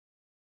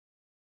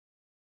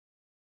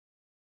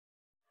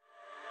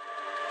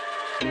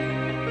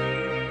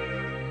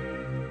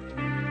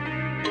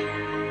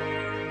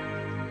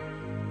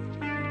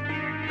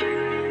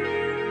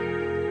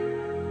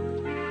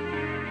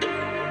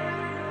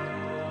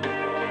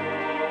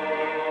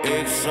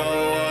It's so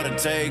hard to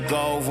take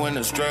off when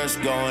the stress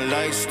going.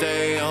 Like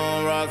stay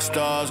on, rock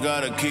stars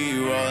gotta keep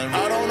rolling.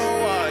 I don't know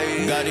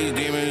why, got these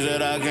demons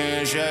that I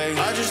can't shake.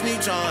 I just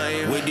need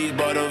time with these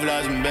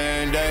butterflies and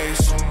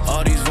Bandaids.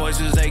 All these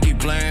voices, they keep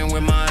playing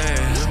with my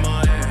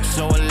head.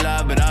 So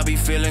alive, but I be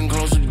feeling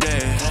close to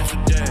death.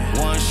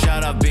 One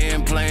shot, I've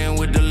been playing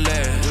with the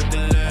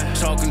lead.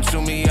 Talking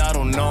to me, I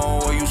don't know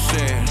what you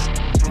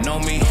said. Know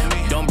me,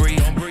 don't breathe.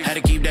 Had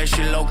to keep that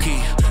shit low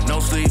key. No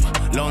sleep,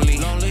 lonely.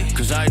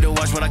 Cause I had to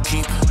watch what I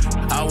keep.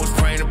 I was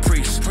praying to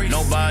priest,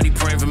 nobody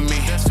praying for me.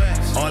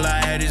 All I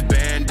had is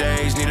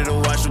Band-Aids, needed to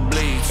watch the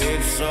bleeds.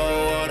 It's so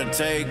hard to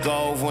take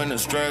off when the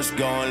stress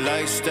going.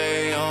 Like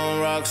stay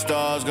on, rock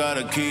stars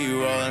gotta keep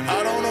rolling.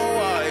 I don't know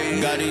why,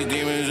 got these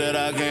demons that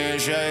I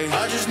can't shake.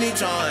 I just need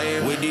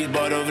time with these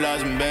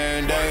butterflies and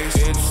Band-Aids.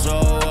 It's so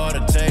hard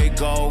to take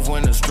off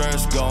when the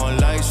stress going.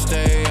 Like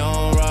stay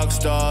on, rock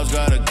stars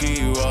gotta keep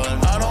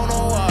rolling. I don't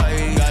know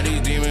why, got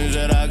these demons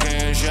that I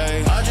can't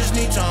shake. I just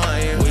need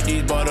time with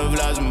these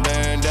butterflies and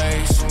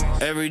Band-Aids.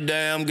 Every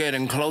day I'm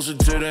getting closer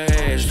to the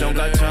edge. Don't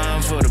got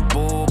time for the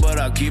bull, but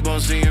I keep on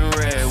seeing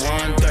red.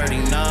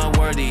 1:30, not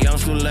worthy, I'm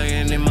still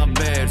laying in my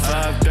bed.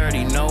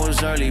 5:30, know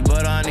it's early,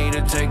 but I need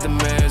to take the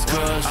meds.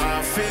 Cause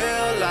I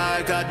feel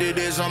like I did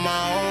this on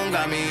my own.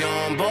 Got me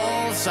on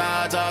both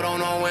sides, I don't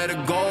know where to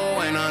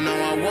go. And I know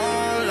I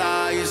won't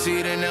lie, you see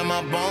it in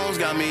my bones.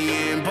 Got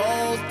me in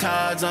both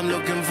tides, I'm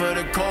looking for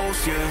the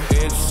coast,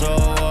 yeah. It's so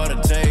hard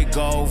to take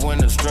off when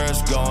the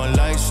stress going.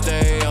 Like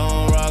stay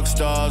on, rock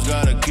stars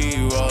gotta keep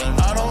rolling.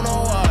 I don't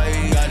know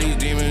why, got these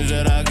demons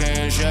that I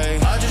can't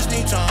shake. I just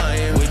need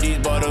time with these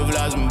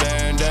butterflies and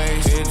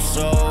Band-Aids. It's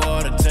so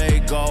hard to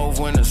take off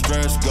when the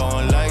stress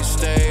going. Like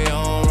stay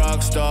on,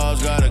 rock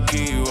stars gotta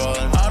keep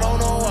rolling.